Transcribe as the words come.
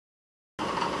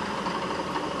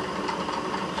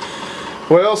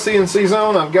Well, CNC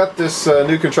Zone, I've got this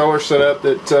new controller set up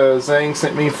that Zhang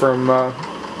sent me from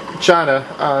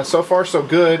China. So far so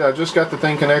good. I just got the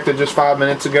thing connected just 5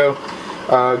 minutes ago.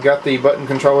 Got the button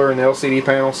controller and the LCD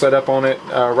panel set up on it.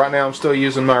 Right now I'm still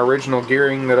using my original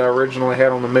gearing that I originally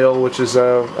had on the mill, which is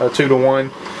a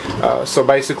 2-to-1. So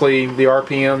basically the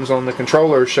RPMs on the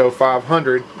controller show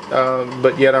 500,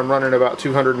 but yet I'm running about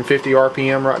 250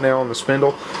 RPM right now on the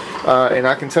spindle. And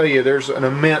I can tell you there's an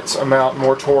immense amount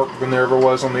more torque than there ever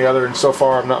was on the other, and so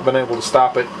far I've not been able to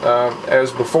stop it.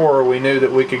 As before, we knew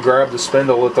that we could grab the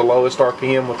spindle at the lowest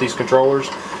RPM with these controllers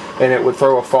and it would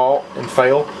throw a fault and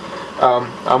fail.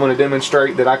 I'm going to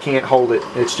demonstrate that I can't hold it.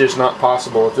 It's just not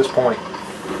possible at this point.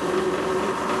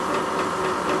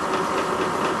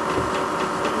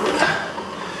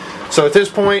 So at this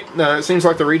point, it seems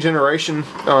like the regeneration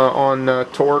on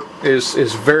torque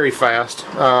is very fast.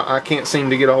 I can't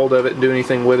seem to get a hold of it and do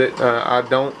anything with it. I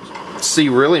don't see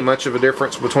really much of a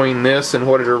difference between this and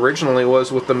what it originally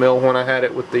was with the mill when I had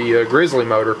it with the Grizzly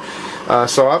motor.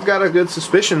 So I've got a good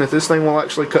suspicion that this thing will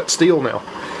actually cut steel now.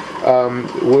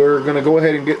 We're going to go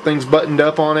ahead and get things buttoned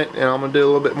up on it, and I'm going to do a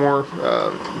little bit more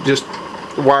just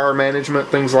wire management,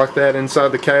 things like that inside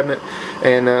the cabinet,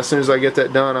 and as soon as I get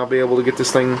that done I'll be able to get this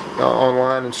thing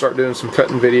online and start doing some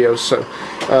cutting videos. So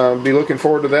be looking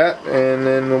forward to that, and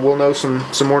then we'll know some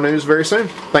more news very soon.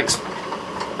 Thanks.